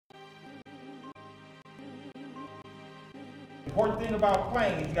important thing about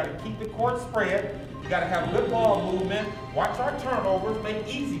playing is you got to keep the court spread. You got to have good ball movement. Watch our turnovers. Make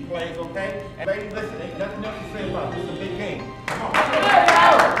easy plays, okay? And ladies, listen, ain't nothing else to say about it. This is a big game. Come on.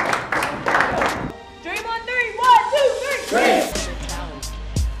 Dream on three. 1, 2, 3.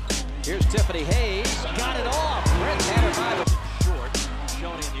 Here's Tiffany Hayes. Got it off. Brent had her by the short.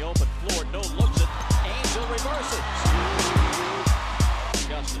 Shoney in the open floor. No looks it. Angel reverses.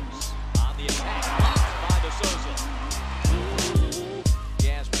 Justice on the attack. Blocked by the Souza.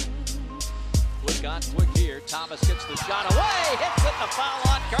 Jasmine. Quick on quick here. Thomas gets the shot away. Hits it. The foul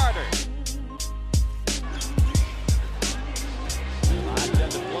on Carter. 5-10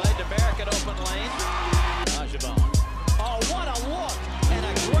 to play. DeMerick at open lane. Ajabon. Oh, what a look. And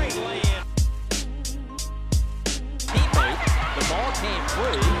a great lay-in. Teammate. The ball came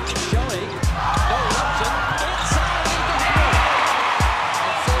free. Shoney. No looks it. Inside.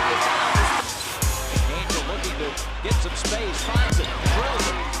 Angel looking to get some space. Finds it. Drills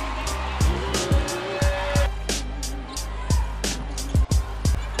it.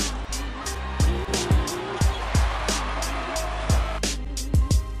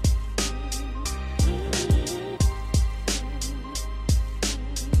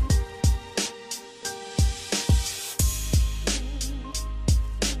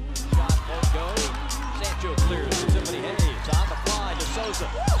 Clears to Tiffany Hayes on the fly to Souza.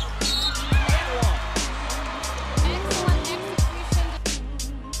 And one. Excellent execution.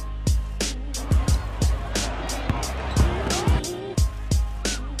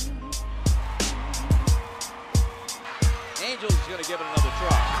 Angel's going to give it another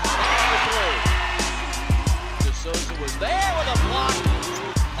try. And the three. De Souza was there with a block.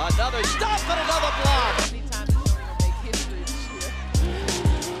 Another stop and another block. Anytime the Shoney will make history this year.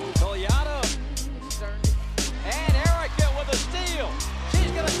 Togliano. And Erica with a steal.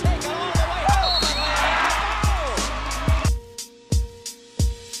 She's going to take it all the way home and lay it.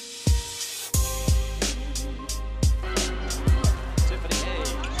 Tiffany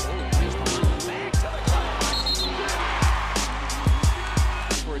Hayes. Oh, nice behind the back to the glass.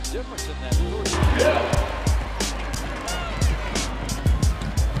 For a difference in that first.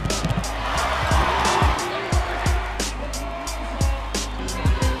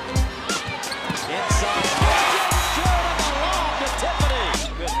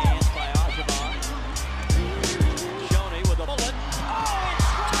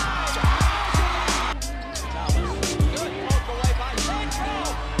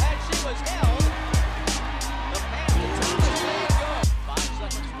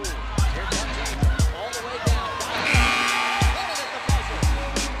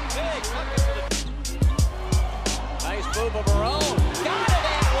 Move of her own. Got it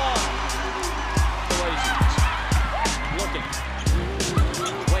and one. Looking.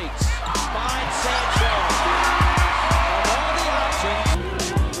 Waits. Finds Sancho. Of all the options.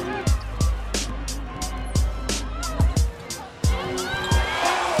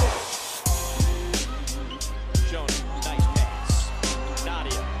 Shoney. Nice pass.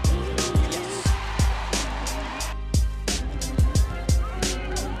 Nadia. Yes.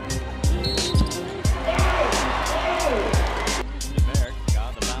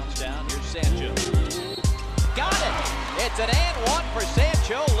 Sancho. Got it! It's an and one for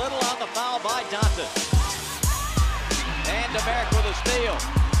Sancho. Little on the foul by Johnson. And DeMerick with a steal.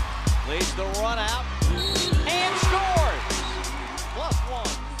 Leads the run out.